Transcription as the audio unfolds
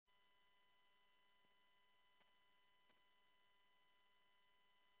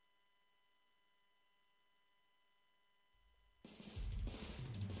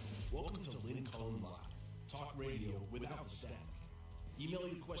Talk radio without the static. Email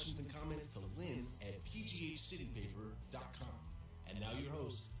your questions and comments to Lynn at pghcitypaper.com. And now your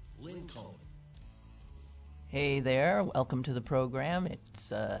host, Lynn Cullen. Hey there, welcome to the program.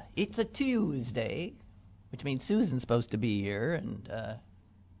 It's a Tuesday, which means Susan's supposed to be here, and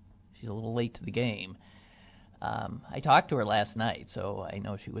she's a little late to the game. I talked to her last night, so I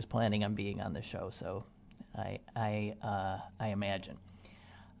know she was planning on being on the show. So I imagine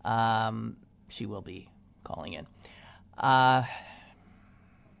she will be calling in. I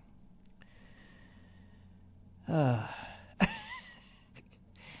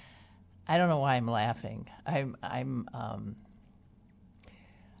don't know why I'm laughing.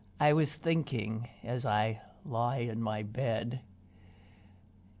 I was thinking as I lie in my bed,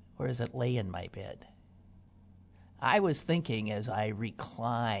 or is it lay in my bed? I was thinking as I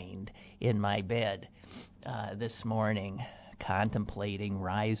reclined in my bed this morning, contemplating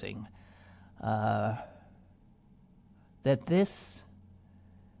rising, that this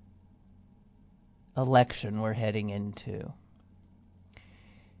election we're heading into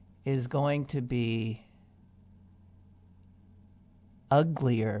is going to be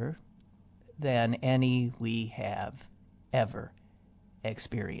uglier than any we have ever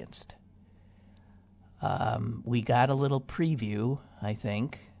experienced. We got a little preview, I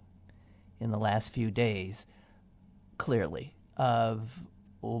think, in the last few days, clearly, of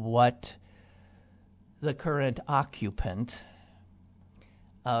what the current occupant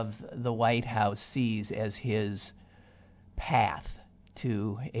of the White House sees as his path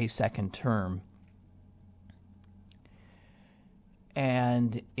to a second term.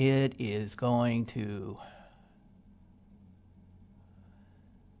 And it is going to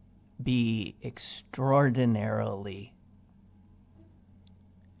be extraordinarily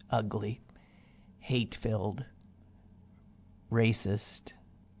ugly, hate-filled, racist,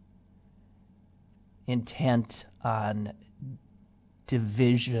 intent on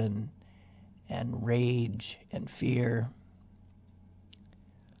division and rage and fear.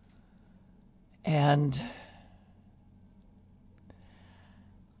 And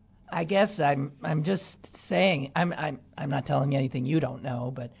I guess I'm just saying, I'm not telling you anything you don't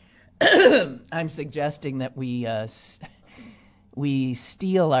know, but I'm suggesting that we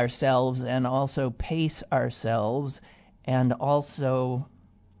steel ourselves and also pace ourselves and also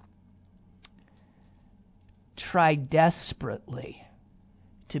try desperately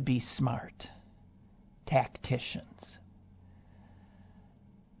to be smart tacticians.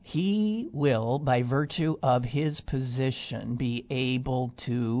 He will, by virtue of his position, be able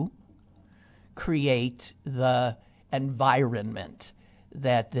to create the environment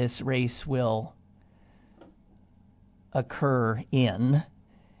that this race will occur in,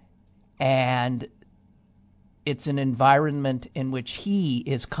 and it's an environment in which he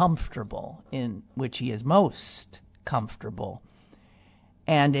is comfortable, in which he is most comfortable,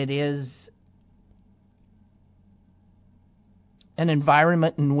 and it is an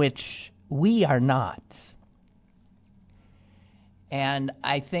environment in which we are not. And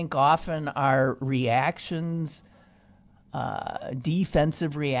I think often our reactions,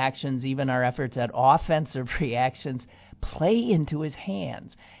 defensive reactions, even our efforts at offensive reactions, play into his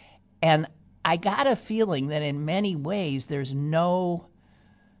hands. And I got a feeling that in many ways there's no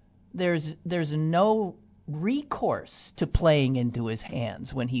recourse to playing into his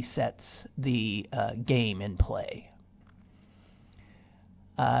hands when he sets the game in play.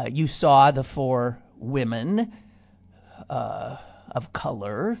 You saw the four women of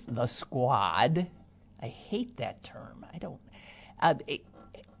color, the squad. I hate that term. I don't.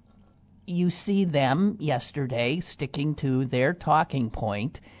 You see them yesterday sticking to their talking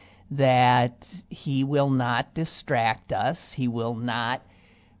point that he will not distract us. He will not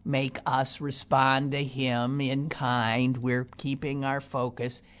make us respond to him in kind. We're keeping our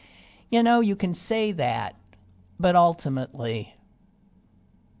focus. You know, you can say that, but ultimately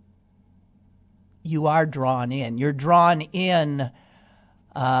you are drawn in. You're drawn in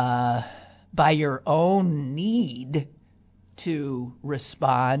by your own need to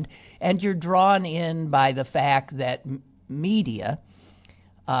respond, and you're drawn in by the fact that media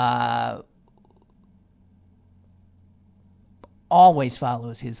always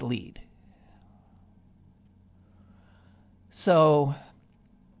follows his lead. So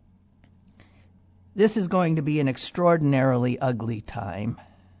this is going to be an extraordinarily ugly time.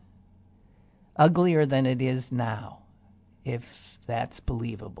 Uglier than it is now, if that's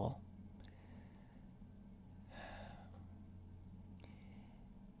believable.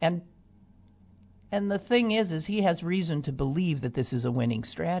 And the thing is he has reason to believe that this is a winning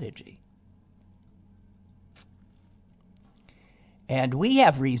strategy. And we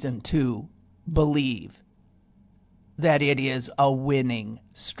have reason to believe that it is a winning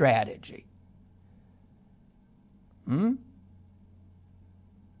strategy?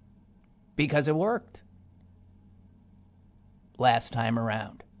 Because it worked last time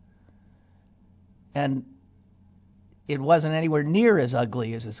around. And it wasn't anywhere near as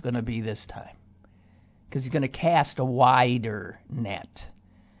ugly as it's going to be this time, because he's going to cast a wider net.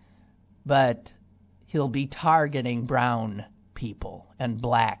 But he'll be targeting brown people and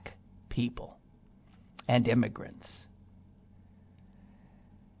black people and immigrants.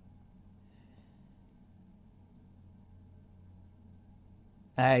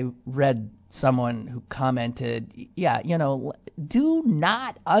 I read someone who commented, do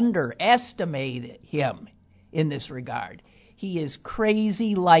not underestimate him in this regard. He is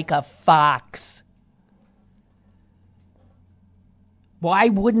crazy like a fox. Why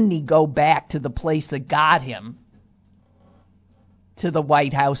wouldn't he go back to the place that got him to the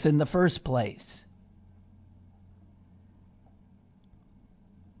White House in the first place?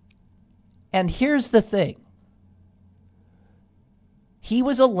 And here's the thing. He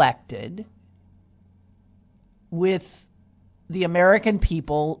was elected with the American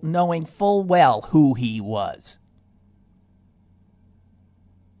people knowing full well who he was.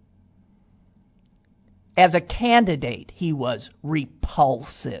 As a candidate, he was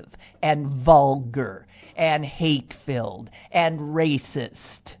repulsive and vulgar and hate-filled and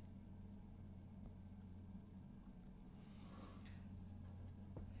racist.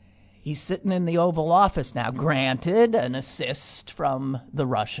 He's sitting in the Oval Office now, granted an assist from the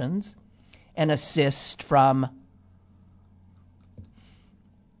Russians, an assist from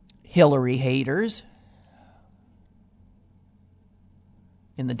Hillary haters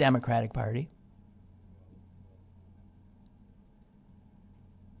in the Democratic Party.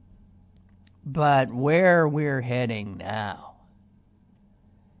 But where we're heading now,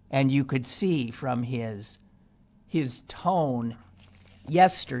 and you could see from his tone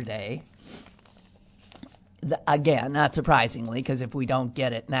yesterday, again, not surprisingly, because if we don't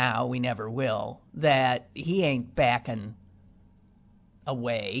get it now, we never will, that he ain't backing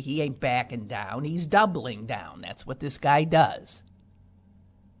away. He ain't backing down. He's doubling down. That's what this guy does.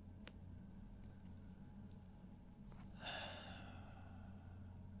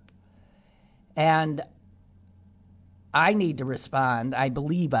 And I need to respond. I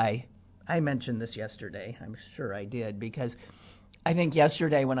believe I mentioned this yesterday. I'm sure I did, because I think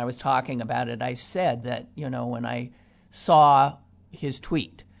yesterday when I was talking about it, I said that, when I saw his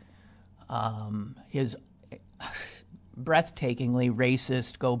tweet, his breathtakingly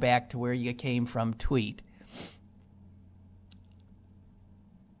racist, go back to where you came from tweet,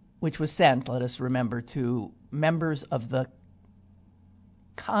 which was sent, let us remember, to members of the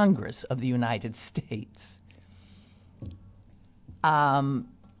Congress of the United States.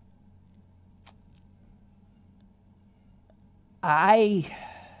 I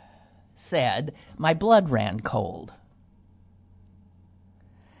said my blood ran cold.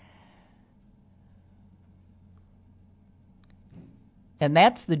 And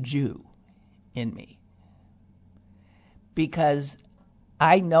that's the Jew in me. Because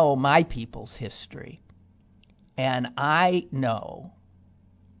I know my people's history, and I know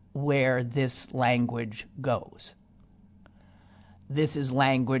where this language goes. This is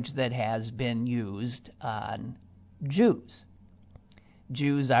language that has been used on Jews.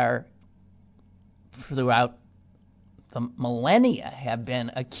 Jews are, throughout the millennia, have been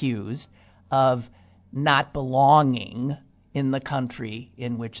accused of not belonging in the country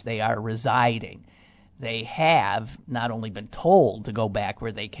in which they are residing. They have not only been told to go back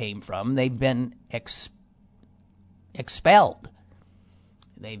where they came from, they've been expelled.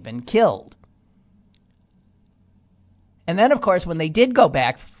 They've been killed. And then, of course, when they did go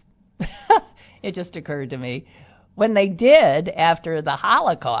back, it just occurred to me, when they did, after the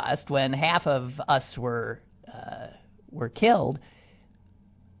Holocaust, when half of us were killed,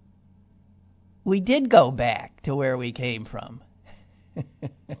 we did go back to where we came from.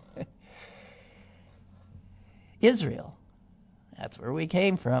 Israel. That's where we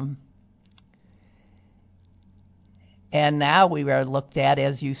came from. And now we are looked at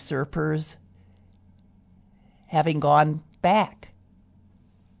as usurpers, having gone back.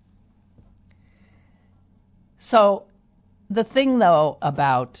 So the thing, though,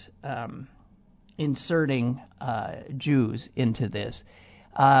 about inserting Jews into this,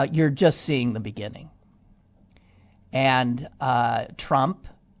 you're just seeing the beginning. And Trump,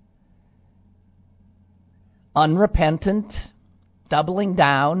 unrepentant, doubling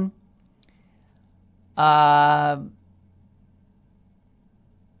down,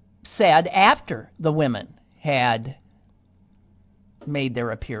 said after the women had made their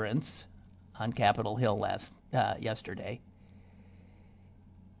appearance on Capitol Hill last yesterday.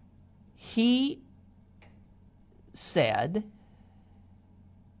 He said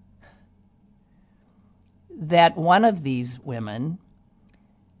that one of these women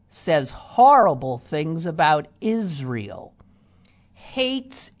says horrible things about Israel,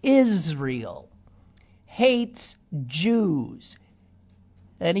 hates Israel, hates Jews.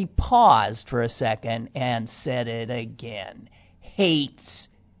 Then he paused for a second and said it again. Hates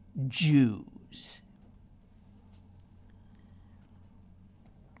Jews.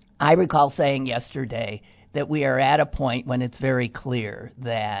 I recall saying yesterday that we are at a point when it's very clear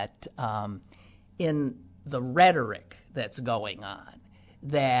that in the rhetoric that's going on,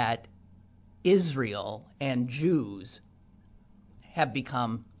 that Israel and Jews have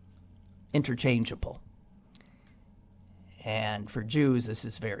become interchangeable. And for Jews, this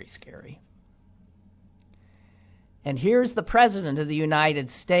is very scary. And here's the President of the United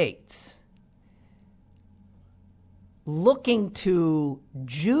States looking to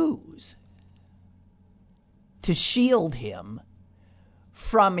Jews to shield him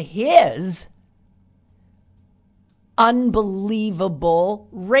from his unbelievable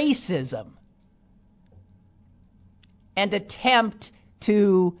racism and attempt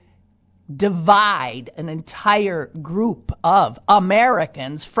to divide an entire group of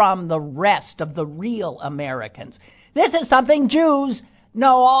Americans from the rest of the real Americans. This is something Jews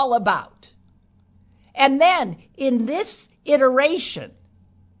know all about. And then, in this iteration,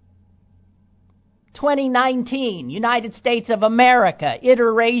 2019, United States of America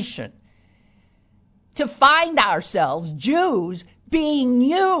iteration, to find ourselves, Jews, being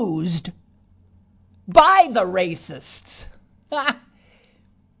used by the racists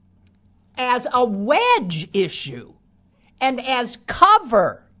as a wedge issue and as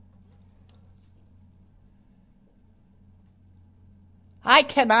cover. I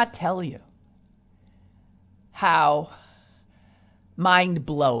cannot tell you how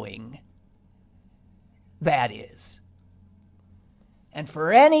mind-blowing that is. And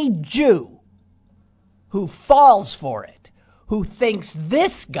for any Jew who falls for it, who thinks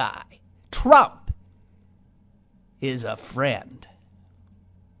this guy, Trump, is a friend,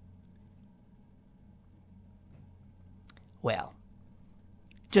 well,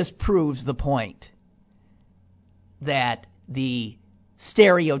 just proves the point that the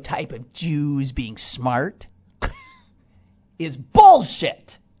stereotype of Jews being smart is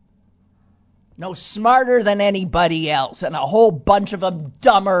bullshit. No smarter than anybody else, and a whole bunch of them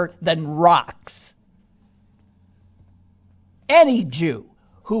dumber than rocks. Any Jew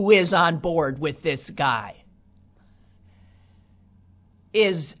who is on board with this guy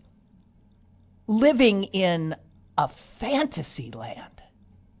is living in a fantasy land.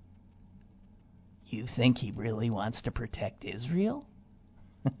 You think he really wants to protect Israel?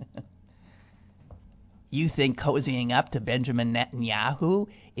 You think cozying up to Benjamin Netanyahu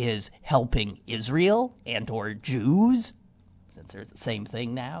is helping Israel and or Jews, since they're the same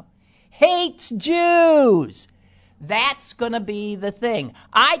thing now? Hates Jews! That's going to be the thing.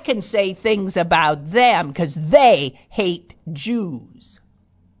 I can say things about them because they hate Jews.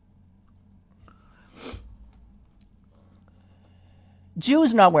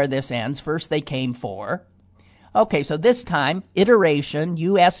 Jews know where this ends. First they came for. Okay, so this time, iteration,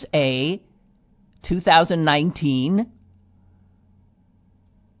 USA 2019.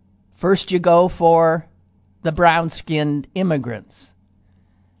 First you go for the brown-skinned immigrants.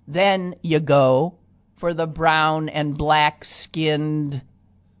 Then you go for the brown and black-skinned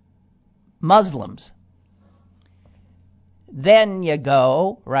Muslims. Then you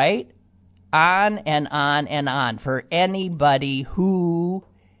go, right, on and on and on for anybody who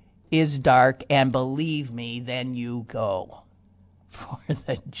is dark, and believe me, then you go for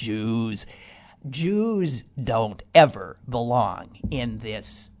the Jews. Jews don't ever belong in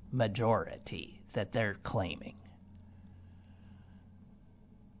this majority that they're claiming.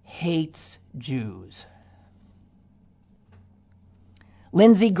 Hates Jews.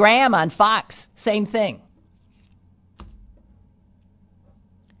 Lindsey Graham on Fox, same thing.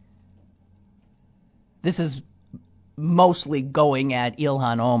 This is mostly going at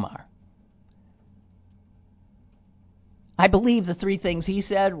Ilhan Omar. I believe the three things he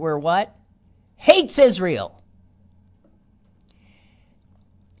said were what? Hates Israel.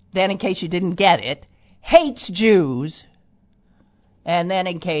 Then, in case you didn't get it, hates Jews. And then,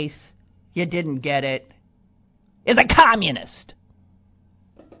 in case you didn't get it, is a communist.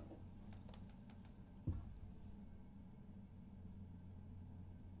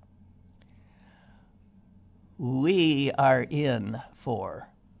 We are in for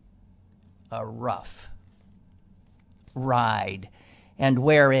a rough ride. And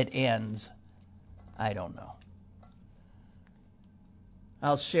where it ends, I don't know.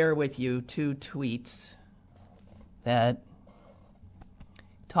 I'll share with you 2 tweets that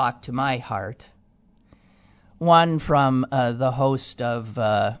talk to my heart. One from the host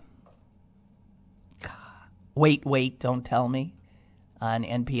of Wait, Wait, Don't Tell Me on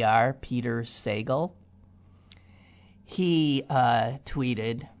NPR, Peter Sagal. He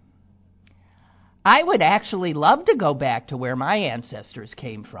tweeted, I would actually love to go back to where my ancestors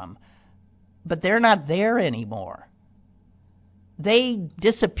came from, but they're not there anymore. They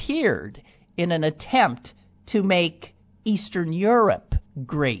disappeared in an attempt to make Eastern Europe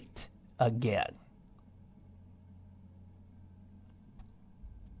great again.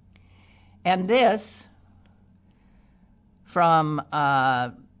 And this from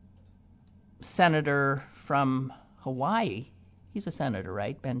Senator from Hawaii. He's a senator,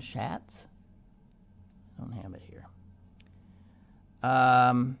 right? Ben Schatz? I don't have it here.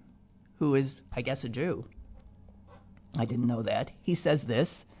 Who is, I guess, a Jew. I didn't know that. He says this: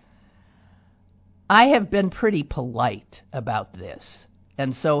 I have been pretty polite about this,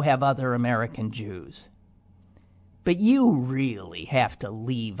 and so have other American Jews. But you really have to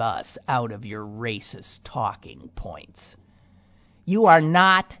leave us out of your racist talking points. You are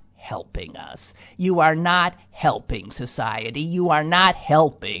not helping us. You are not helping society. You are not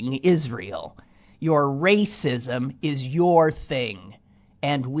helping Israel. Your racism is your thing,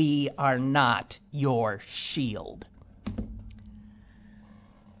 and we are not your shield.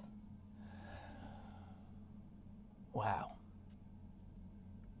 Wow.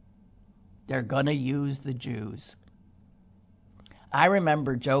 They're going to use the Jews. I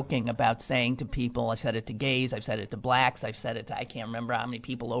remember joking about saying to people, I said it to gays, I've said it to blacks, I've said it to I can't remember how many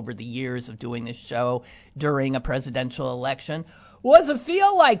people over the years of doing this show during a presidential election. What does it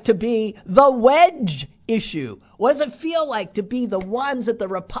feel like to be the wedge issue? What does it feel like to be the ones that the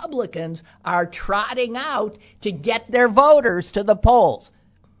Republicans are trotting out to get their voters to the polls?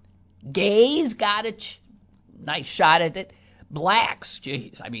 Gays got a nice shot at it. Blacks,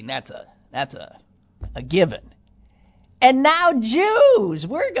 geez, I mean, that's a given. And now Jews,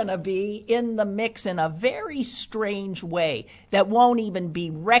 we're going to be in the mix in a very strange way that won't even be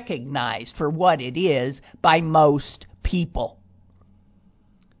recognized for what it is by most people.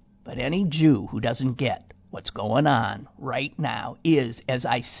 But any Jew who doesn't get what's going on right now is, as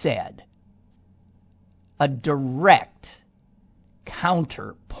I said, a direct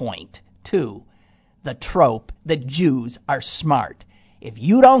counterpoint to the trope that Jews are smart. If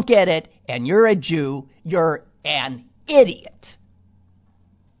you don't get it and you're a Jew, you're an idiot.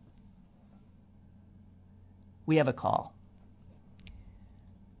 We have a call.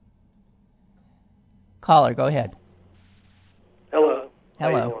 Caller, go ahead. Hello.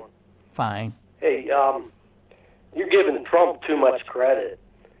 Hello. How you doing? Fine. Hey, you're giving Trump too much credit.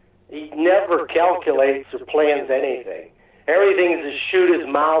 He never calculates or plans anything. Everything is to shoot his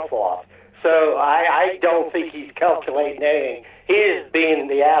mouth off. So I don't think he's calculating anything. He is being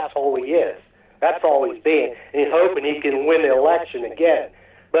the asshole he is. That's all he's being. And he's hoping he can win the election again.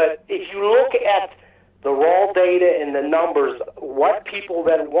 But if you look at the raw data and the numbers, what people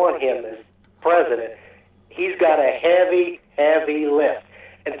that want him as president, he's got a heavy, heavy lift.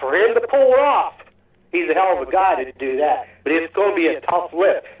 And for him to pull it off, he's a hell of a guy to do that. But it's going to be a tough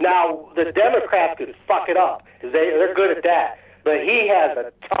lift. Now, the Democrats could fuck it up, because they're good at that. But he has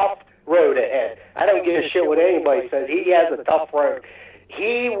a tough road ahead. I don't give a shit what anybody says. He has a tough road.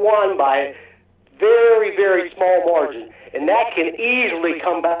 He won by a very, very small margin. And that can easily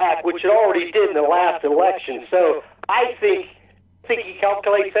come back, which it already did in the last election. So I think he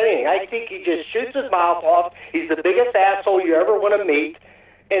calculates anything. I think he just shoots his mouth off. He's the biggest asshole you ever want to meet.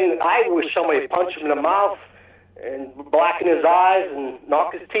 And I wish somebody would punch him in the mouth and blacken his eyes and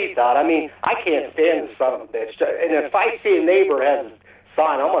knock his teeth out. I mean, I can't stand the son of a bitch. And if I see a neighbor has a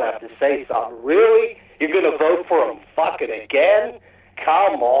sign, I'm going to have to say something. Really? You're going to vote for him fucking again?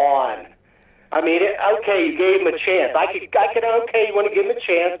 Come on. I mean, okay, you gave him a chance. I could okay, you want to give him a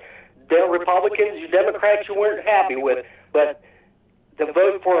chance. The Republicans, you Democrats, you weren't happy with. But to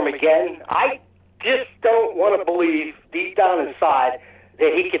vote for him again, I just don't want to believe deep down inside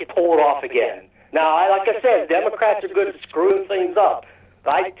that he could pull it off again. Now, like I said, Democrats are good at screwing things up.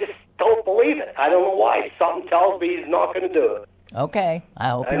 I just don't believe it. I don't know why. Something tells me he's not going to do it. Okay, I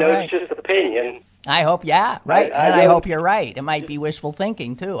hope you're right. I know right. It's just opinion. I hope, yeah, right. I hope you're right. It might be wishful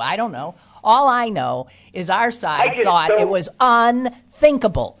thinking, too. I don't know. All I know is our side thought it was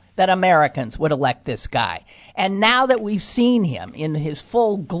unthinkable that Americans would elect this guy. And now that we've seen him in his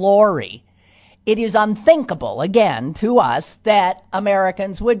full glory, it is unthinkable, again, to us that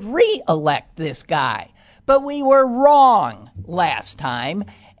Americans would re-elect this guy. But we were wrong last time,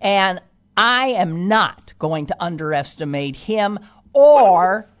 and I am not going to underestimate him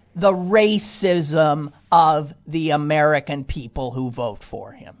or the racism of the American people who vote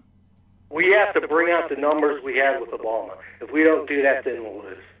for him? We have to bring out the numbers we had with Obama. If we don't do that, then we'll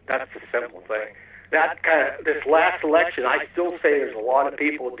lose. That's the simple thing. This last election, I still say there's a lot of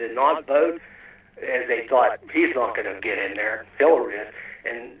people who did not vote, and they thought he's not going to get in there. Hillary is.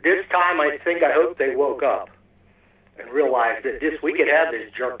 And this time, I hope they woke up and realized that we could have this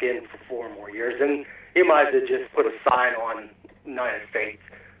jerk in for 4 more years, and you might as well just put a sign on the United States.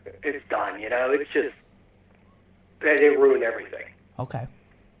 It's done, It's just, they ruined everything. Okay.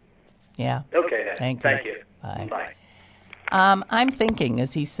 Yeah. Okay, then. Thank you. Bye. I'm thinking,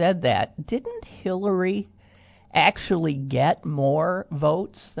 as he said that, didn't Hillary actually get more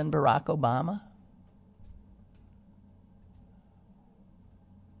votes than Barack Obama?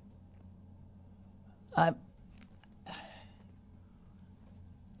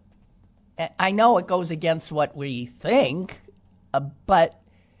 I know it goes against what we think, but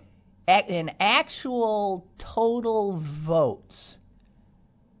in actual total votes,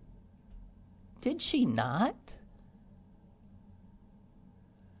 did she not?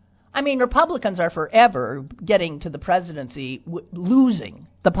 I mean, Republicans are forever getting to the presidency, losing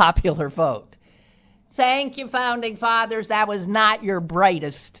the popular vote. Thank you, Founding Fathers. That was not your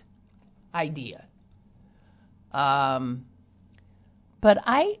brightest idea. But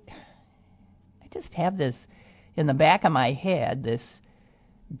I just have this in the back of my head, this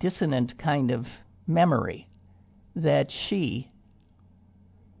dissonant kind of memory that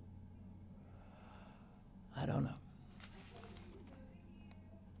I don't know.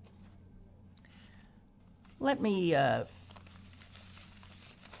 Let me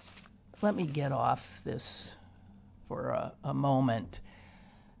get off this for a moment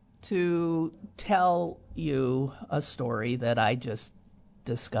to tell you a story that I just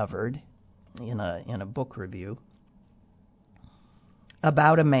discovered in a book review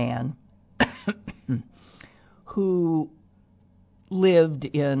about a man who lived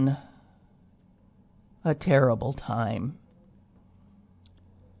in a terrible time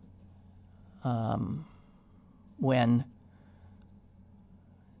when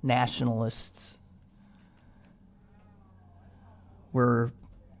nationalists were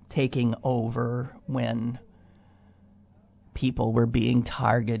taking over, when people were being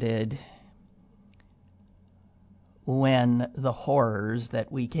targeted, when the horrors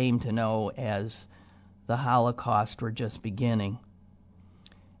that we came to know as the Holocaust were just beginning.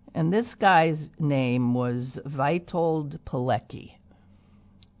 And this guy's name was Witold Pilecki.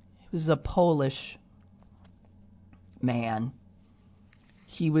 He was a Polish man.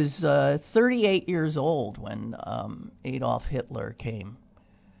 He was 38 years old when Adolf Hitler came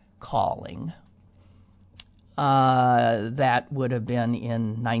calling. That would have been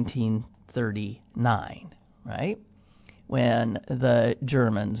in 1939, right? When the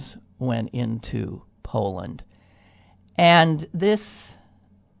Germans went into Poland. And this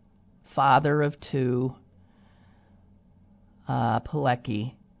father of two,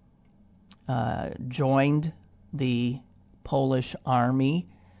 Pilecki, joined the Polish army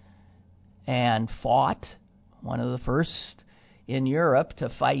and fought, one of the first in Europe to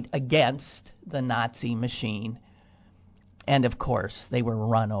fight against the Nazi machine. And of course, they were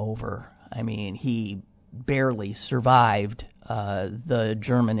run over. I mean, he barely survived the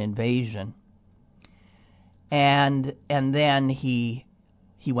German invasion. And then he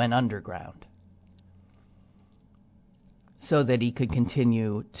went underground so that he could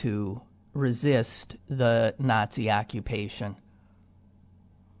continue to resist the Nazi occupation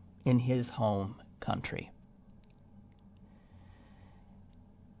in his home country.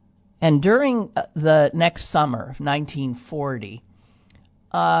 And during the next summer of 1940,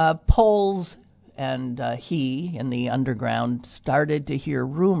 Poles and he in the underground started to hear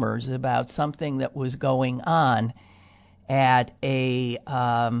rumors about something that was going on at a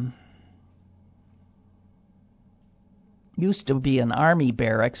used to be an army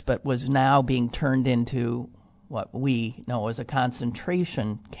barracks, but was now being turned into what we know as a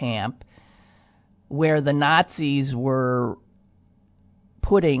concentration camp, where the Nazis were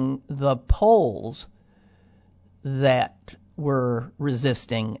putting the Poles that were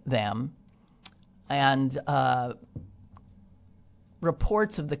resisting them, and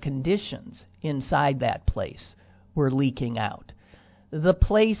reports of the conditions inside that place were leaking out. The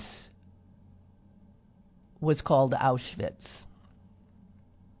place was called Auschwitz.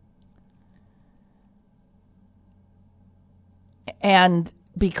 And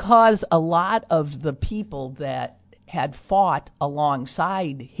because a lot of the people that had fought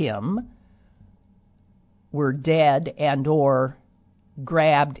alongside him were dead and or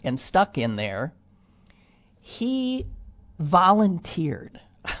grabbed and stuck in there, he volunteered.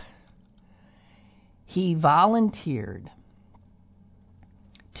 He volunteered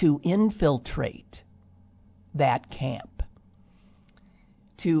to infiltrate that camp,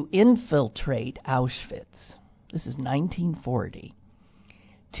 to infiltrate Auschwitz. This is 1940.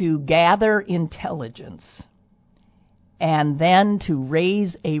 To gather intelligence and then to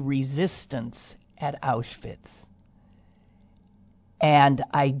raise a resistance at Auschwitz. And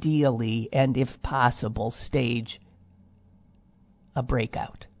ideally, and if possible, stage a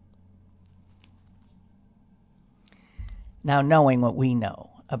breakout. Now, knowing what we know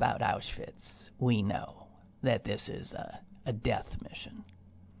about Auschwitz, we know that this is a death mission.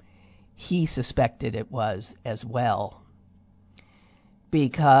 He suspected it was as well,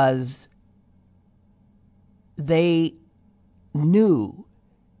 because they knew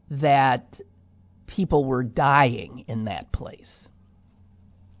that people were dying in that place.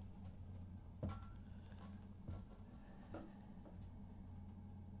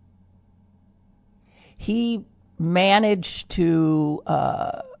 He managed to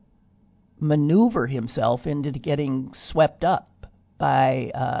maneuver himself into getting swept up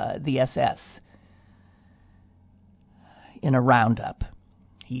by the SS in a roundup.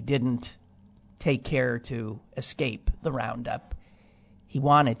 He didn't take care to escape the roundup. He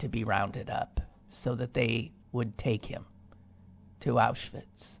wanted to be rounded up so that they would take him to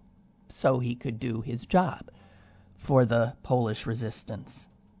Auschwitz so he could do his job for the Polish resistance.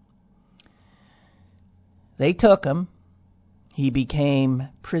 They took him. He became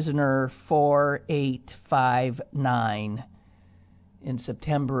prisoner 4859 in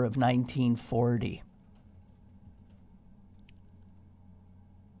September of 1940.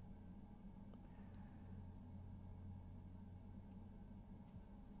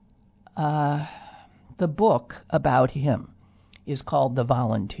 The book about him is called The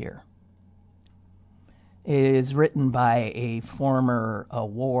Volunteer. It is written by a former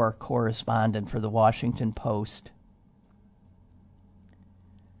war correspondent for the Washington Post.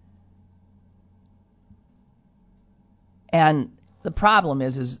 And the problem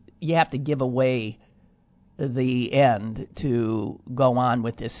is you have to give away the end to go on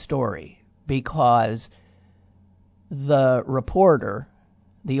with this story, because the reporter,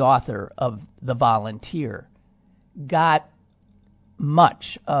 the author of The Volunteer, got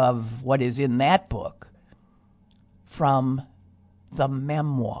much of what is in that book from the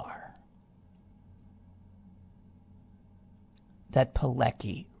memoir that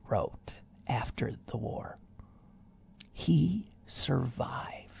Pilecki wrote after the war. He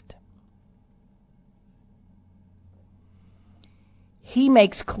survived. He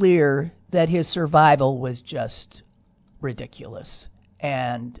makes clear that his survival was just ridiculous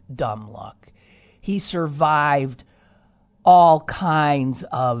and dumb luck. He survived all kinds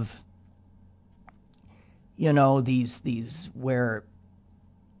of, these where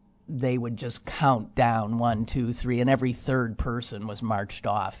they would just count down 1, 2, 3, and every third person was marched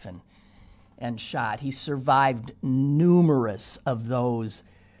off and shot. He survived numerous of those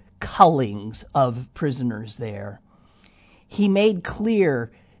cullings of prisoners there. He made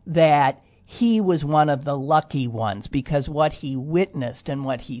clear that he was one of the lucky ones, because what he witnessed and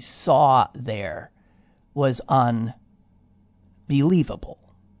what he saw there was unbelievable.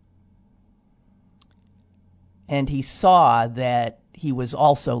 And he saw that he was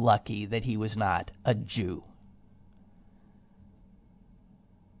also lucky that he was not a Jew.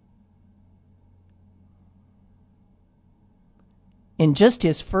 In just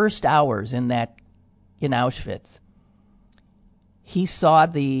his first hours in Auschwitz, he saw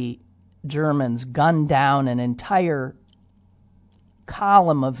the Germans gun down an entire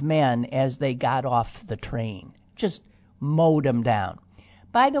column of men as they got off the train. Just mowed them down.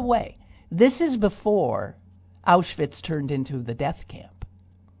 By the way, this is before Auschwitz turned into the death camp.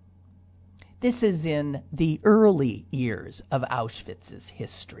 This is in the early years of Auschwitz's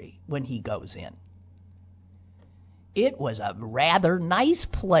history when he goes in. It was a rather nice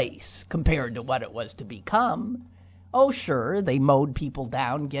place compared to what it was to become. Oh, sure, they mowed people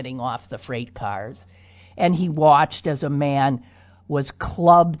down getting off the freight cars, and he watched as a man was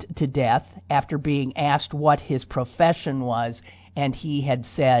clubbed to death after being asked what his profession was, and he had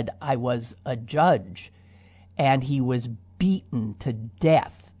said, "I was a judge," and he was beaten to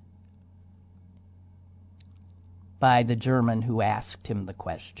death by the German who asked him the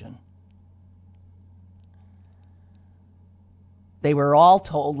question. They were all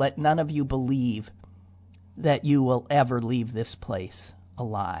told, "Let none of you believe that you will ever leave this place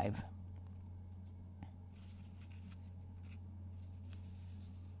alive."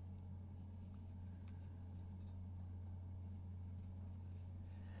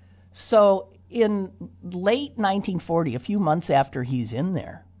 So in late 1940, a few months after he's in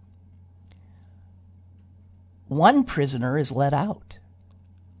there, one prisoner is let out.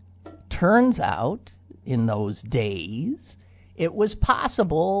 Turns out, in those days, it was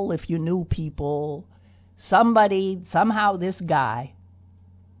possible, if you knew people, somehow this guy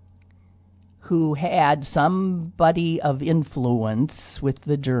who had somebody of influence with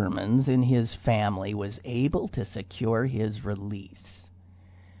the Germans in his family was able to secure his release,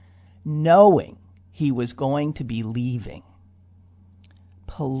 knowing he was going to be leaving.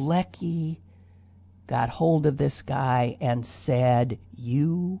 Pilecki got hold of this guy and said,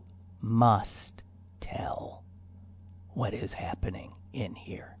 "You must tell what is happening in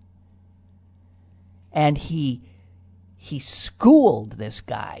here." And he schooled this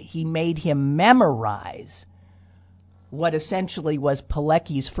guy. He made him memorize what essentially was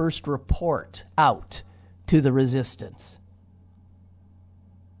Pilecki's first report out to the resistance.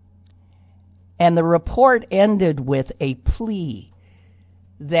 And the report ended with a plea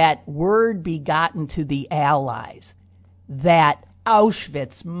that word be gotten to the Allies that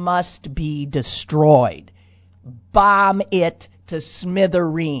Auschwitz must be destroyed. Bomb it to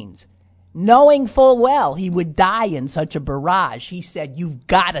smithereens. Knowing full well he would die in such a barrage, he said, "You've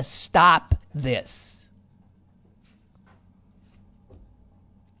got to stop this."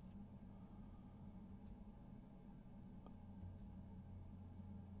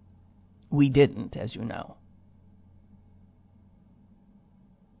 We didn't, as you know.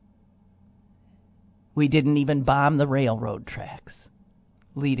 We didn't even bomb the railroad tracks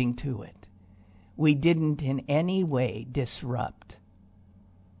leading to it. We didn't in any way disrupt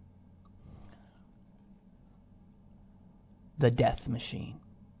the death machine.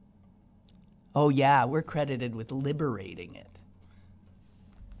 Oh yeah, we're credited with liberating it.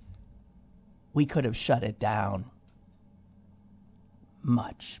 We could have shut it down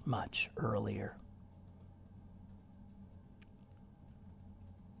much, much earlier.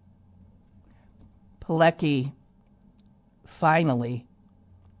 Pilecki finally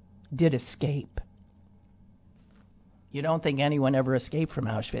did escape. You don't think anyone ever escaped from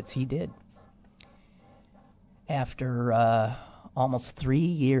Auschwitz? He did. After almost 3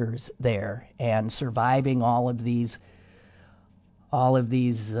 years there and surviving all of these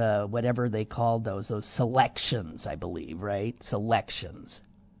whatever they called those selections, I believe, right? Selections.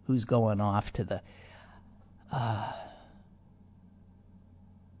 Who's going off to the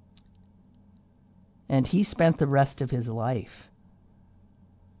and he spent the rest of his life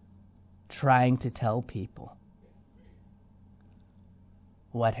trying to tell people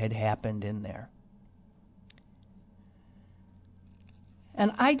what had happened in there.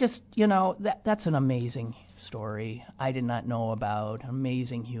 And I just, that's an amazing story I did not know about. An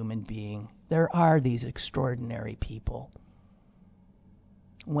amazing human being. There are these extraordinary people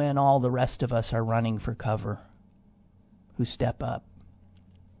when all the rest of us are running for cover who step up.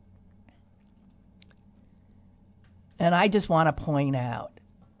 And I just want to point out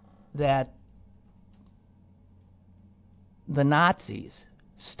that the Nazis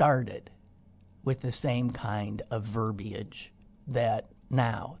started with the same kind of verbiage that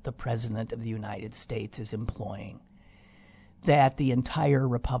now the President of the United States is employing, that the entire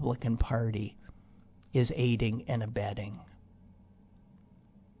Republican Party is aiding and abetting.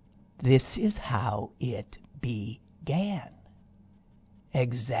 This is how it began.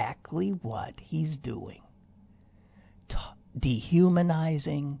 Exactly what he's doing.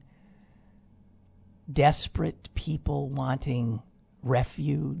 Dehumanizing desperate people wanting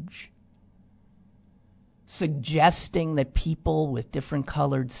refuge, suggesting that people with different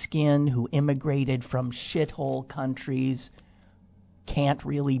colored skin who immigrated from shithole countries can't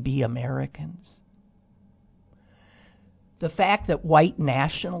really be Americans. The fact that white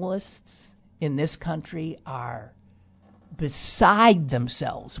nationalists in this country are beside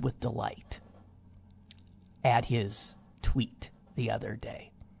themselves with delight at his tweet the other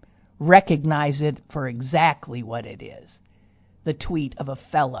day. Recognize it for exactly what it is. The tweet of a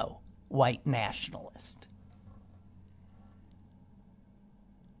fellow white nationalist.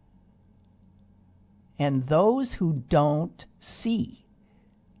 And those who don't see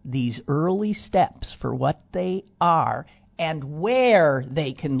these early steps for what they are and where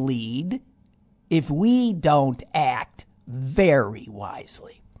they can lead if we don't act very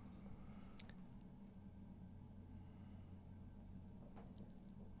wisely.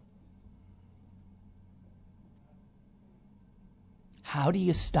 How do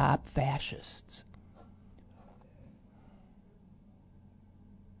you stop fascists?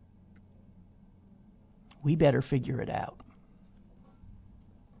 We better figure it out.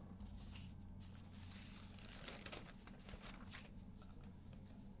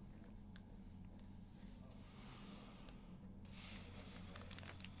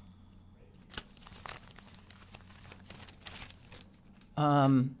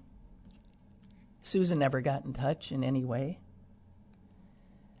 Susan never got in touch in any way.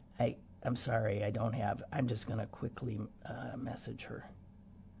 I'm sorry, I don't have. I'm just going to quickly message her,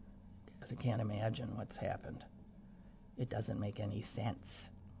 because I can't imagine what's happened. It doesn't make any sense.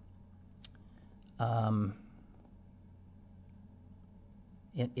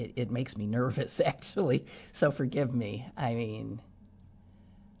 It makes me nervous, actually, so forgive me. I mean,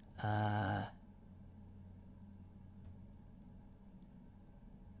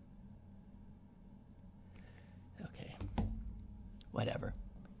 okay, whatever.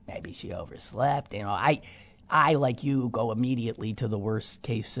 Maybe she overslept. You know, I like you go immediately to the worst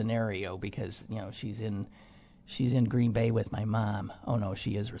case scenario because she's in Green Bay with my mom. Oh no,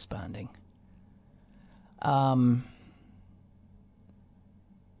 she is responding.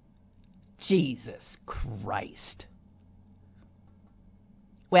 Jesus Christ.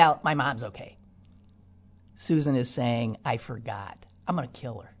 Well, my mom's okay. Susan is saying, I forgot. I'm going to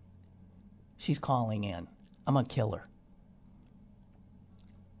kill her. She's calling in. I'm going to kill her.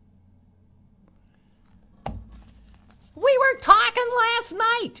 We were talking last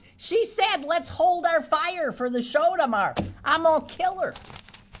night. She said, let's hold our fire for the show tomorrow. I'm going to kill her.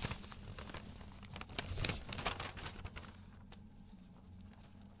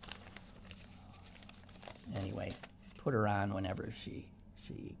 Anyway, put her on whenever she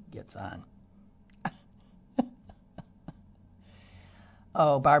gets on.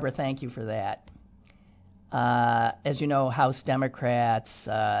 Oh, Barbara, thank you for that. As you know, House Democrats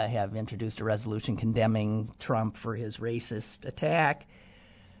have introduced a resolution condemning Trump for his racist attack.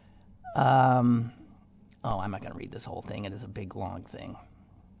 I'm not going to read this whole thing. It is a big, long thing.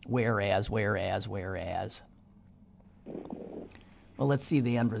 Whereas. Well, let's see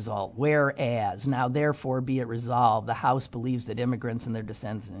the end result. Whereas, now therefore be it resolved, the House believes that immigrants and their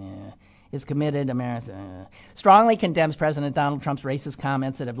descendants is committed. America strongly condemns President Donald Trump's racist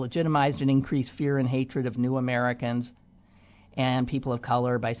comments that have legitimized and increased fear and hatred of new Americans and people of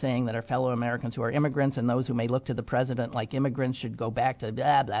color by saying that our fellow Americans who are immigrants and those who may look to the president like immigrants should go back to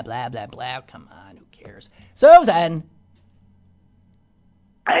blah, blah, blah, blah, blah. Come on, who cares? Susan!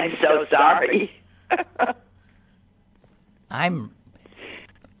 I'm so sorry. I'm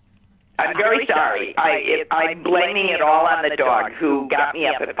very sorry. I'm blaming it all on the dog who got me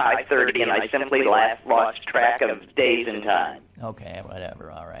up at 5:30, and I simply lost track of days and time. Okay,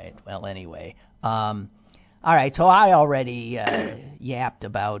 whatever. All right. Well, anyway. All right. So I already yapped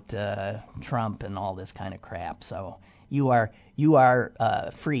about Trump and all this kind of crap. So you are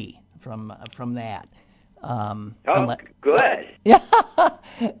free from that. Good.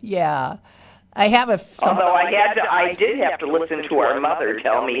 Yeah. I have Although I did have to listen to our mother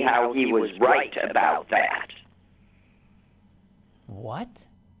tell me how he was right about that. What?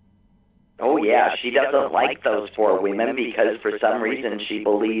 Oh, yeah, she doesn't like those four women because for some reason she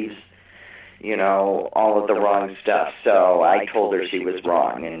believes, all of the wrong stuff. So I told her she was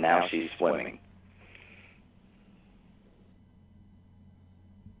wrong, and now she's swimming.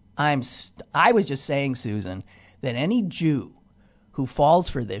 I was just saying, Susan, that any Jew who falls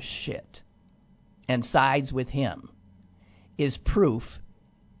for this shit and sides with him is proof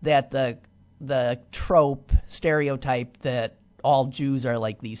that the trope, stereotype that all Jews are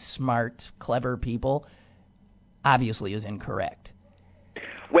like these smart, clever people obviously is incorrect.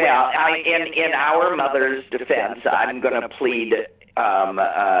 Well, in our mother's defense, I'm going to plead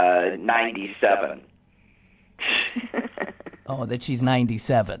 97. Oh, that she's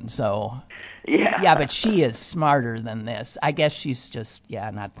 97, so... Yeah. Yeah, but she is smarter than this. I guess she's just,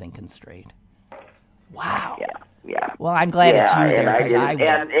 not thinking straight. Wow. Yeah. Well, I'm glad it's you there, because I would.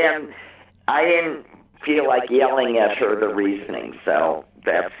 And I didn't feel like yelling at her the reasoning, so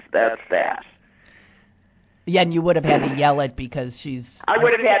that's that. Yeah, and you would have had to yell it because she's... I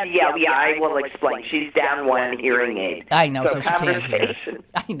would have had to yell. Yeah, I will explain. She's down one hearing aid. I know, so she can't hear. Conversation.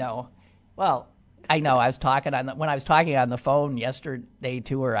 I know. Well, I know. When I was talking on the phone yesterday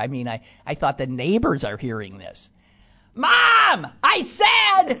to her, I mean, I thought the neighbors are hearing this. Mom, I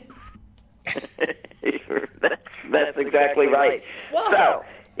said... That's exactly right. Whoa. So,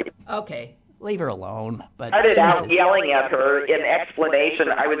 okay, leave her alone. But I started out yelling at her in explanation.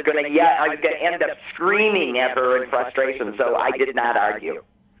 I was going to end up screaming at her in frustration, so I did not argue.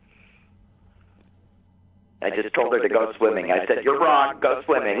 I just told her to go swimming. I said, "You're wrong. Go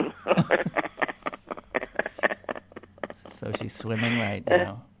swimming." So she's swimming right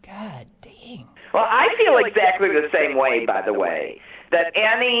now. God dang. Well, I feel exactly the same way, by the way, that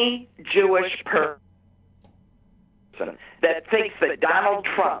any Jewish person that thinks that Donald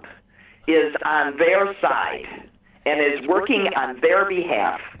Trump is on their side and is working on their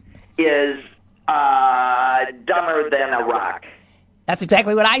behalf is dumber than a rock. That's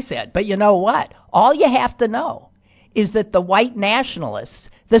exactly what I said. But you know what? All you have to know is that the white nationalists,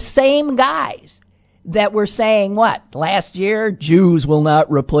 the same guys that were saying what? Last year, Jews will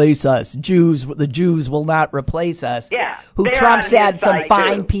not replace us. The Jews will not replace us. Yeah. Who Trump said some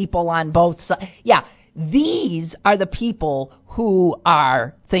fine people on both sides. Yeah. These are the people who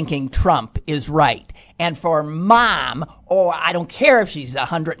are thinking Trump is right. And for Mom, or I don't care if she's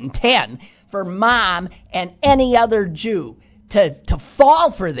 110, for Mom and any other Jew to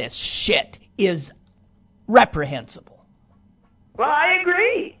fall for this shit is reprehensible. Well, I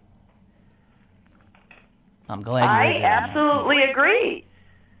agree. I'm glad I absolutely agree.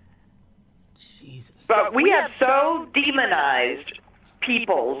 Jesus. But we have so demonized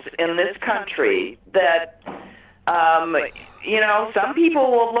peoples in this country that, some people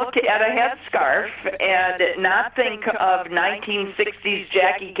will look at a headscarf and not think of 1960s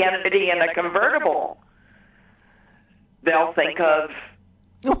Jackie Kennedy in a convertible. They'll think of,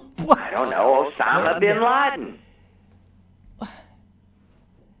 I don't know, Osama bin Laden.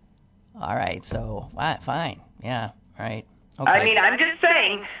 All right, so, fine. Yeah, right. Okay. I mean, I'm just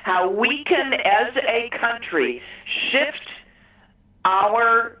saying how we can, as a country, shift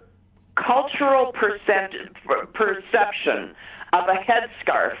our cultural perception of a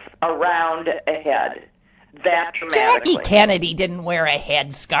headscarf around a head that dramatically. Jackie Kennedy didn't wear a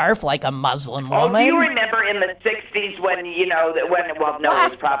headscarf like a Muslim woman. Oh, do you remember in the 60s when, it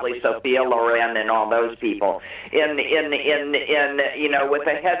was probably Sophia Loren and all those people in with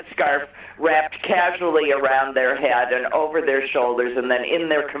a headscarf wrapped casually around their head and over their shoulders and then in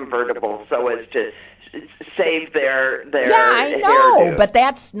their convertible so as to save their Yeah, I know, hairdo. but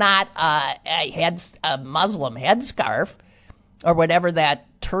that's not a Muslim headscarf or whatever that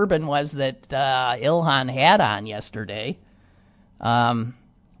turban was that Ilhan had on yesterday.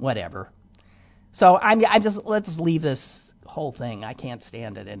 Whatever. So let's leave this whole thing. I can't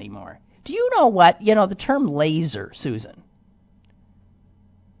stand it anymore. Do you know what? The term laser, Susan.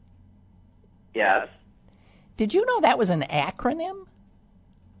 Yes. Did you know that was an acronym?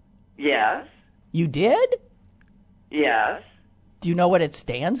 Yes. You did? Yes. Do you know what it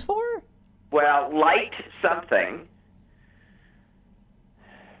stands for? Well, light something.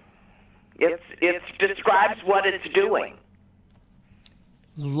 It describes what it's doing.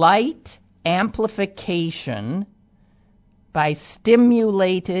 Light amplification by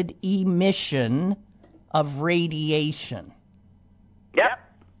stimulated emission of radiation. Yep.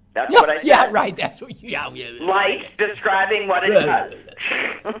 That's what I said. Yeah, right. That's what you. Yeah. Light describing what it does.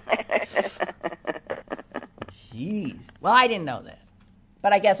 Jeez. Well, I didn't know that.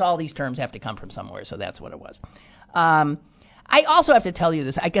 But I guess all these terms have to come from somewhere, so that's what it was. I also have to tell you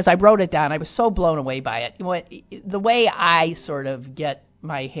this. I guess I wrote it down. I was so blown away by it. The way I sort of get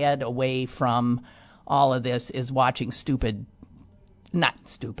my head away from all of this is watching not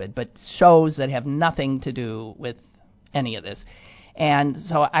stupid, but shows that have nothing to do with any of this. And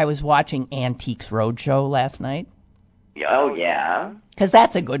so I was watching Antiques Roadshow last night. Oh, yeah. Because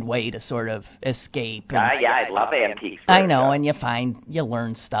that's a good way to sort of escape. Yeah, I love Antiques Roadshow. I know, and you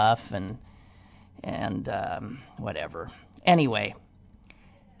learn stuff and whatever. Anyway,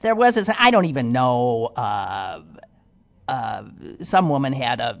 there was this, I don't even know, some woman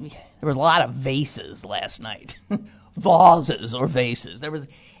there was a lot of vases last night. Vases or vases.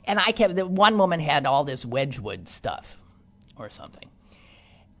 One woman had all this Wedgwood stuff or something.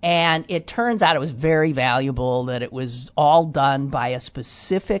 And it turns out it was very valuable, that it was all done by a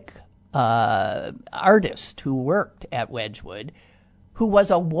specific artist who worked at Wedgwood, who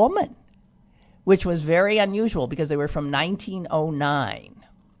was a woman, which was very unusual because they were from 1909.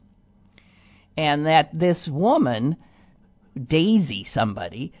 And that this woman, Daisy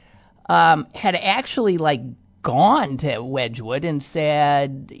somebody, had actually gone to Wedgwood and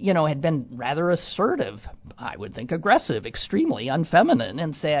said, had been rather assertive, I would think aggressive, extremely unfeminine,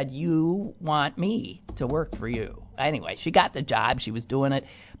 and said, you want me to work for you. Anyway, she got the job, she was doing it,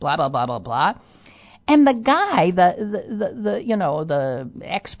 blah, blah, blah, blah, blah. And the guy, the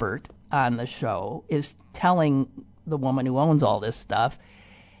expert on the show, is telling the woman who owns all this stuff.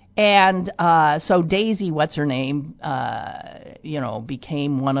 And so Daisy, what's her name,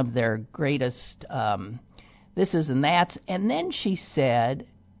 became one of their greatest this is and that's. And then she said,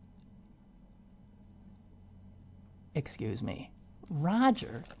 excuse me,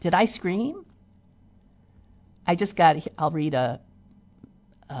 Roger, did I scream? I'll read a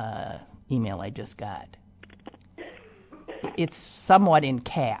email I just got. It's somewhat in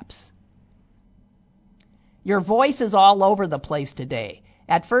caps. Your voice is all over the place today.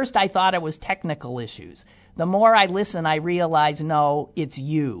 At first I thought it was technical issues. The more I listen, I realize, no, it's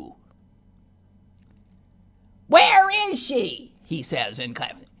you. Where is she? he says in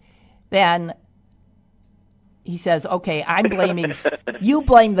class. Then he says, okay, I'm blaming, you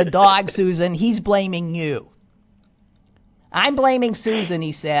blame the dog, Susan, he's blaming you. I'm blaming Susan,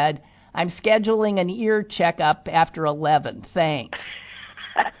 he said. I'm scheduling an ear checkup after 11. Thanks.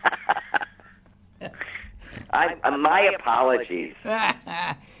 My apologies.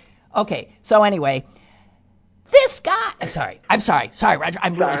 Okay, so anyway, this guy... I'm sorry, Roger.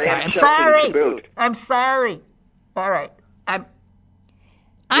 I'm really sorry. I'm sorry. All right.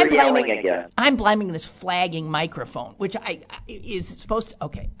 I'm blaming this flagging microphone, which is supposed to...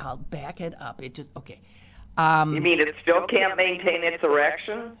 Okay, I'll back it up. Okay. You mean it still can't maintain its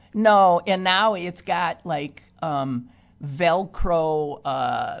erection? No, and now it's got like Velcro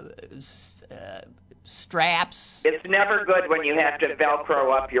straps. It's never good when you have to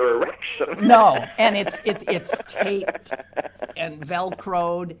Velcro up your erection. No, and it's taped and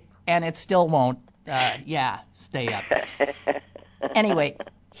Velcroed, and it still won't. Stay up. Anyway,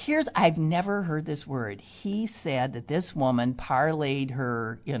 I've never heard this word. He said that this woman parlayed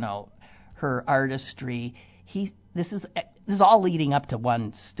her, her artistry. This is all leading up to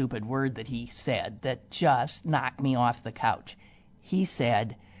one stupid word that he said that just knocked me off the couch. He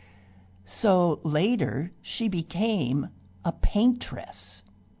said, so later she became a paintress.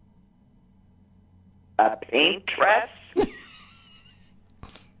 A paintress?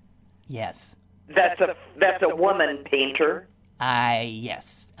 Yes. That's a woman painter.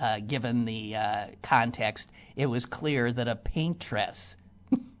 Yes. Given the context, it was clear that a paintress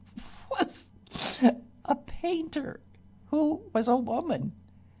was a painter who was a woman.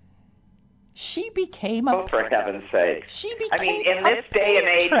 She became a... Oh, for heaven's sake. She became in this day and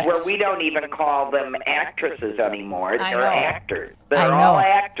age where we don't even call them actresses anymore, they're actors. They're all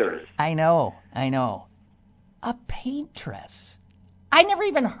actors. I know. A paintress. I never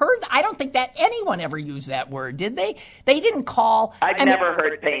even heard... I don't think that anyone ever used that word, did they? They didn't call... I've never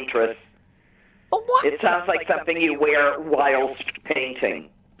heard paintress. But what? It sounds like something you wear whilst painting.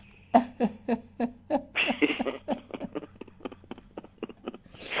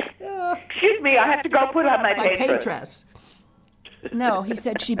 Excuse me, I have to go put on my paintress. No, he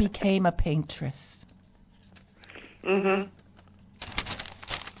said she became a paintress. Mm-hmm.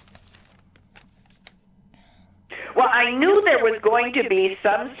 Well, I knew there was going to be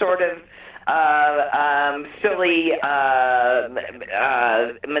some sort of silly,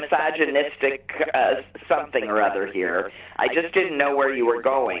 misogynistic something or other here. I just didn't know where you were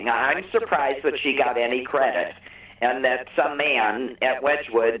going. I'm surprised that she got any credit, and that some man at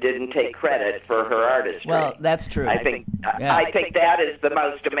Wedgwood didn't take credit for her artistry. Well, that's true. I think that is the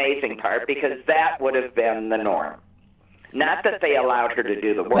most amazing part, because that would have been the norm. Not that they allowed her to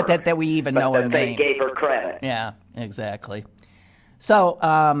do the work, but that we even know her name. But that they gave her credit. Yeah, exactly. So,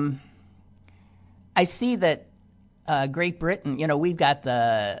 I see that Great Britain, we've got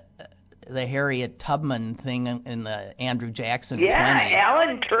the Harriet Tubman thing in the Andrew Jackson 20.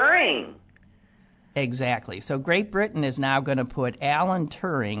 Alan Turing. Exactly. So Great Britain is now going to put Alan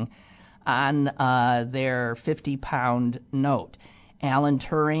Turing on their 50-pound note. Alan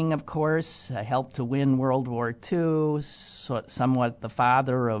Turing, of course, helped to win World War II, somewhat the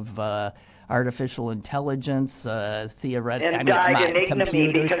father of artificial intelligence, theoretical... And died in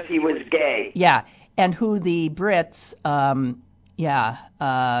ignominy because he was gay. Yeah, and who the Brits,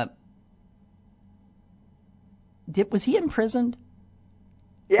 was he imprisoned?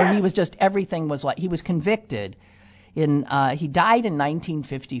 Yeah. Or he was just, everything was like, he was convicted. He died in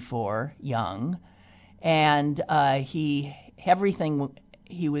 1954, young, and he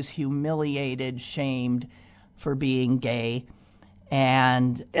was humiliated, shamed for being gay,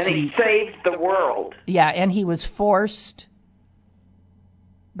 and he saved the world. Yeah, and he was forced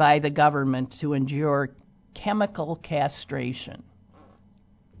by the government to endure chemical castration.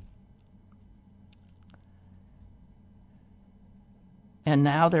 And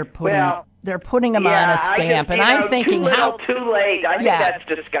now they're putting him on a stamp, and I'm thinking, too little, too late. I think that's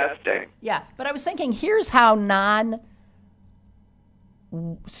disgusting. Yeah, but I was thinking, here's how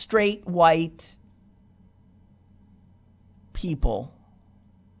non-straight white people,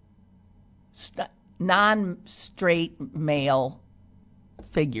 non-straight male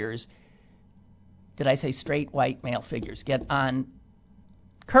figures, did I say straight white male figures, get on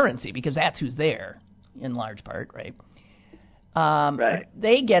currency, because that's who's there in large part, right? Right.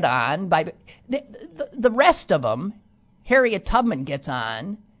 They get on by the rest of them. Harriet Tubman gets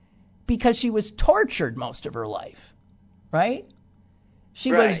on because she was tortured most of her life, right?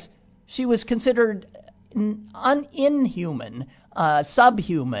 She was considered inhuman,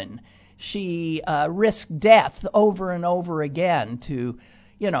 subhuman. She risked death over and over again to,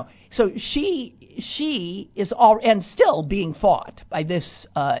 So she is all and still being fought by this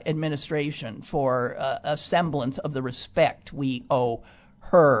administration for a semblance of the respect we owe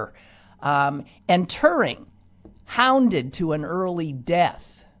her. And Turing, hounded to an early death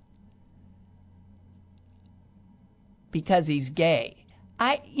because he's gay.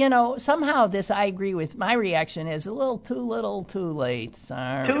 Somehow I agree with my reaction is a little too late.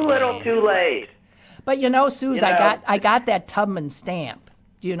 Sorry. Too little, too late. But Suze, I got that Tubman stamp.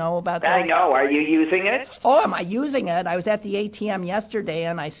 Do you know about that? I know. Are you using it? Oh, am I using it? I was at the ATM yesterday,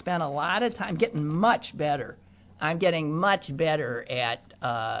 and I spent a lot of time getting much better. I'm getting much better at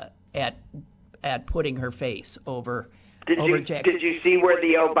putting her face over Jack. Did you see where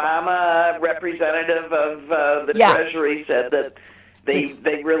the Obama representative of the Treasury said that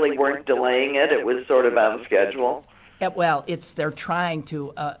they really weren't delaying it? It was sort of on schedule. Well, they're trying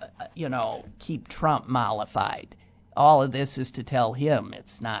to keep Trump mollified. All of this is to tell him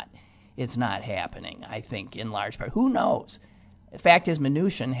it's not happening, I think, in large part. Who knows? The fact is,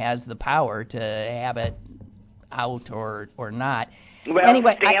 Mnuchin has the power to have it out or not. Well,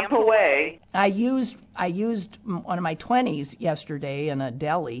 anyway, stamp away. I used one of my 20s yesterday in a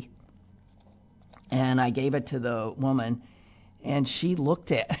deli, and I gave it to the woman, and she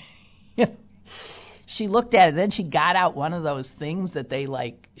looked at She looked at it, then she got out one of those things that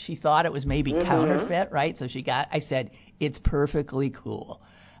she thought it was maybe counterfeit, right? So I said, it's perfectly cool.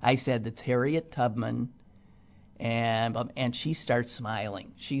 I said, it's Harriet Tubman, and she starts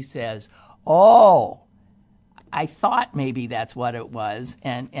smiling. She says, oh, I thought maybe that's what it was,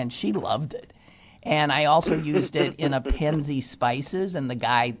 and she loved it. And I also used it in a Penzi Spices, and the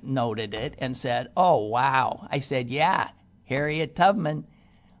guy noted it and said, oh, wow. I said, yeah, Harriet Tubman.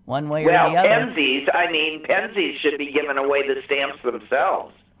 One way or the other. Well, Penzies should be giving away the stamps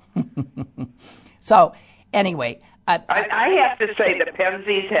themselves. So, anyway. I have to say that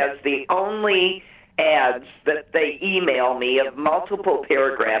Penzies has the only ads that they email me of multiple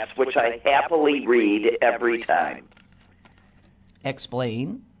paragraphs, which I happily read every time.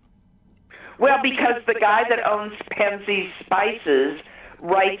 Explain. Well, because the guy that owns Penzies Spices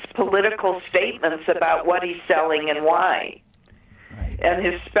writes political statements about what he's selling and why. Right. And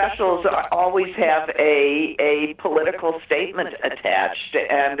his specials always have a political statement attached,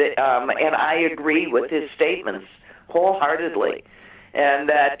 and I agree with his statements wholeheartedly, and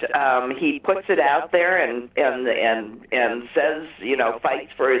that he puts it out there and says,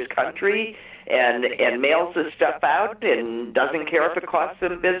 fights for his country and mails his stuff out and doesn't care if it costs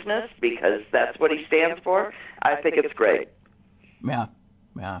him business because that's what he stands for. I think it's great. Yeah.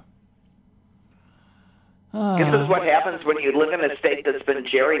 This is what happens when you live in a state that's been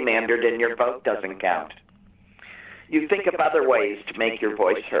gerrymandered and your vote doesn't count. You think of other ways to make your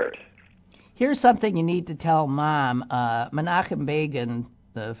voice heard. Here's something you need to tell Mom. Menachem Begin,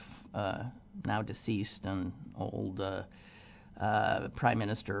 the now deceased and old Prime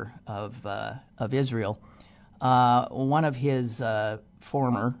Minister of Israel, one of his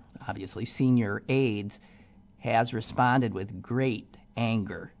former, obviously, senior aides has responded with great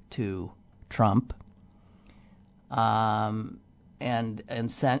anger to Trump. And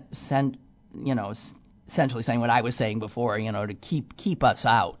essentially saying what I was saying before, to keep us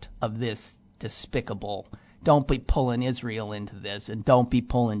out of this despicable. Don't be pulling Israel into this, and don't be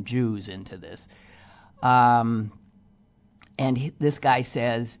pulling Jews into this. And this guy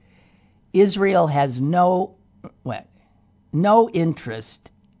says Israel has no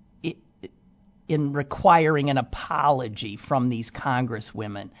interest in requiring an apology from these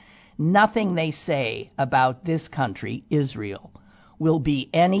congresswomen. Nothing they say about this country, Israel, will be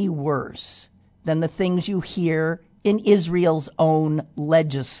any worse than the things you hear in Israel's own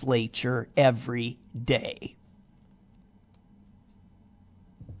legislature every day.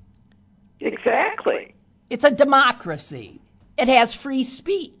 Exactly. It's a democracy. It has free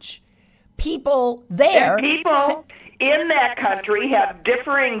speech. People there... And people in that country have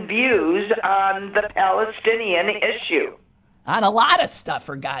differing views on the Palestinian issue. On a lot of stuff,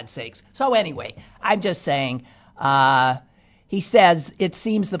 for God's sakes. So anyway, I'm just saying, he says it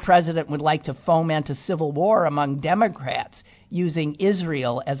seems the president would like to foment a civil war among Democrats using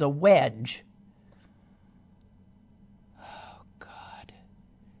Israel as a wedge. Oh, God.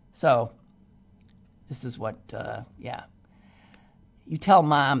 So, this is what, You tell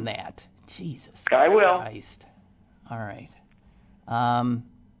Mom that. Jesus I will. Christ. All right.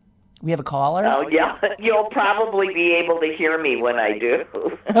 We have a caller? Oh, yeah. You'll probably be able to hear me when I do.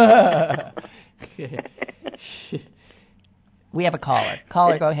 We have a caller.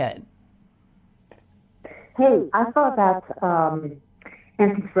 Caller, go ahead. Hey, I saw that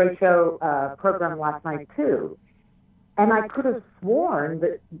Antiques Roadshow program last night, too. And I could have sworn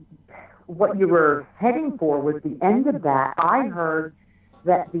that what you were heading for was the end of that. I heard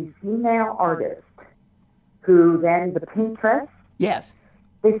that the female artist, who then, the paintress, Yes.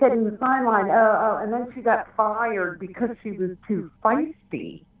 they said in the sideline, and then she got fired because she was too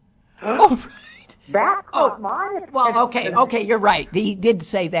feisty. Oh, right. That caught my attention. Well, okay, you're right. He did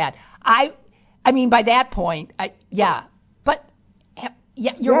say that. I mean, by that point, yeah. But,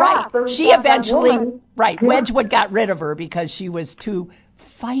 yeah, you're right. She eventually, Wedgwood got rid of her because she was too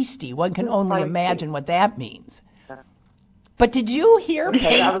feisty. One can only imagine what that means. But did you hear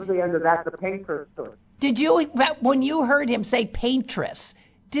that was the end of that, the paintress story. Did you, when you heard him say paintress,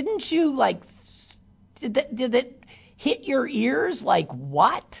 didn't you, did it hit your ears like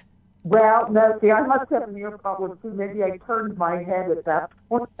what? Well, no, see, I must have an ear problem too. Maybe I turned my head at that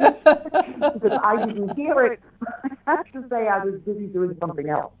point because I didn't hear it. I have to say I was busy doing something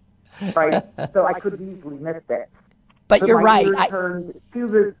else, right? So I could easily miss it. But you're right. I turned to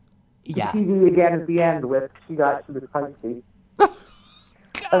the TV again at the end with she was feisty.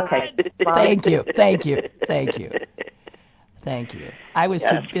 Okay. Thank you. I was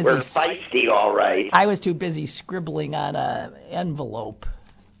too busy. We're feisty, all right. I was too busy scribbling on an envelope.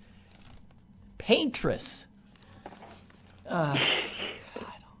 Paintress.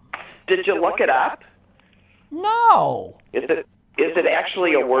 Did you look it up? No. Is it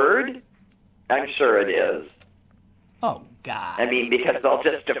actually a word? I'm sure it is. Oh, God. I mean, because they'll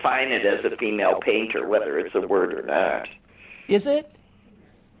just define it as a female painter, whether it's a word or not. Is it?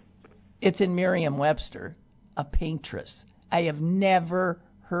 It's in Merriam-Webster, a paintress. I have never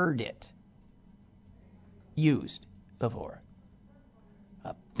heard it used before.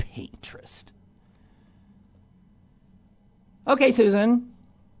 A paintress. Okay, Susan.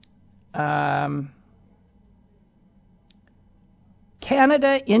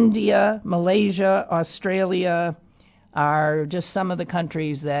 Canada, India, Malaysia, Australia are just some of the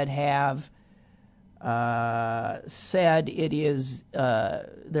countries that have said it is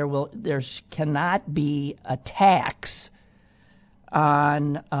there cannot be a tax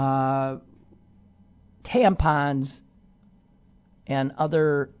on tampons and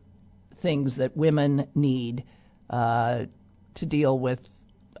other things that women need to deal with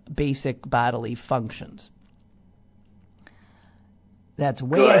basic bodily functions. That's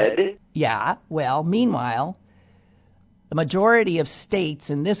way good. Yeah. Well, meanwhile, the majority of states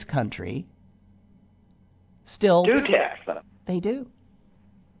in this country still do tax them. They do.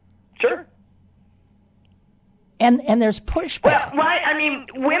 Sure. And there's pushback. Well, why? I mean,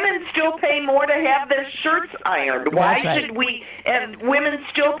 women still pay more to have their shirts ironed. Why should we? And women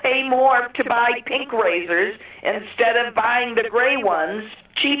still pay more to buy pink razors instead of buying the gray ones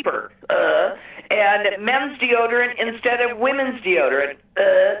cheaper. And men's deodorant instead of women's deodorant.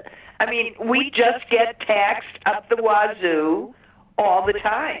 I mean, we just get taxed up the wazoo all the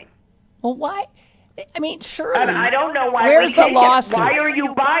time. Well, why? I mean, surely. I don't know why. Where's the lawsuit? Why are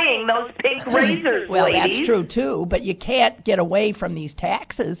you buying those pink razors, well, ladies? That's true, too, but you can't get away from these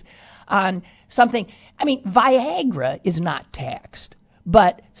taxes on something. I mean, Viagra is not taxed,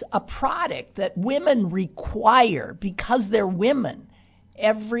 but a product that women require because they're women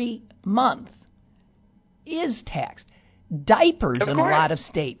every month is taxed. Diapers in a lot of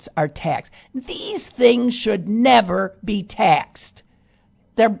states are taxed. These things should never be taxed.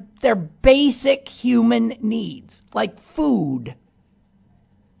 They're basic human needs, like food.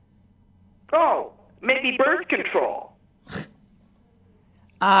 Oh, maybe birth control.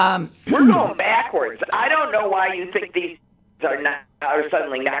 We're going backwards. I don't know why you think these are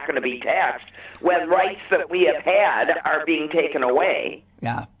suddenly not going to be taxed when rights that we have had are being taken away.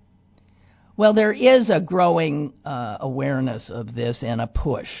 Yeah. Well, there is a growing awareness of this and a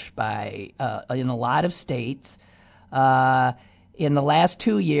push by in a lot of states. In the last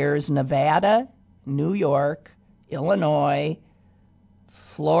 2 years, Nevada, New York, Illinois,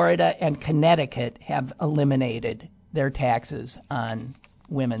 Florida, and Connecticut have eliminated their taxes on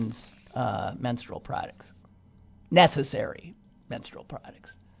women's menstrual products, necessary menstrual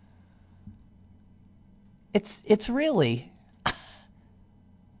products. It's really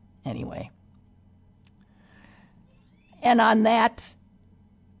anyway. And on that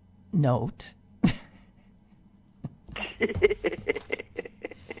note.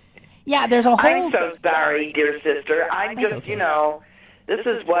 Yeah, there's a whole... I'm so sorry, dear sister. I'm just, okay. This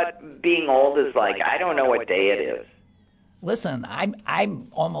is what being old is like. I don't know what day it is. Listen,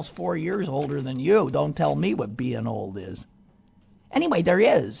 I'm almost 4 years older than you. Don't tell me what being old is. Anyway, there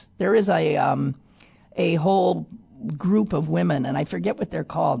is a whole group of women, and I forget what they're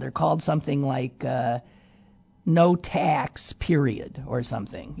called. They're called something like no tax period or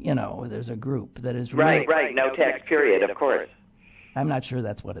something. You know, there's a group that is really, Right, no tax period, of course. I'm not sure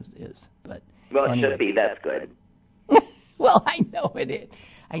that's what it is, but Well, it anyway. should be. That's good. Well, I know it is.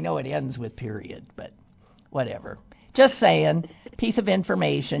 I know it ends with period, but whatever. Just saying, piece of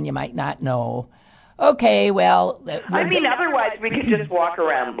information you might not know. Okay, well... Otherwise we could just walk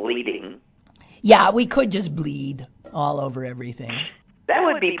around bleeding. Yeah, we could just bleed all over everything. That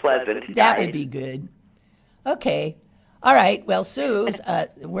would be pleasant. That would be good. Okay. All right. Well, Suze,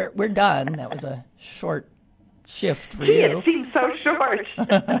 we're done. That was a short shift for Gee, you. it seems so short.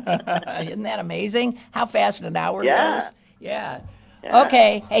 Isn't that amazing? How fast an hour Yeah. goes? Yeah. Yeah.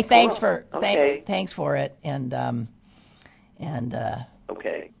 Okay. Hey, thanks Cool. for Okay. thanks for it. Okay.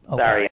 Okay. Sorry.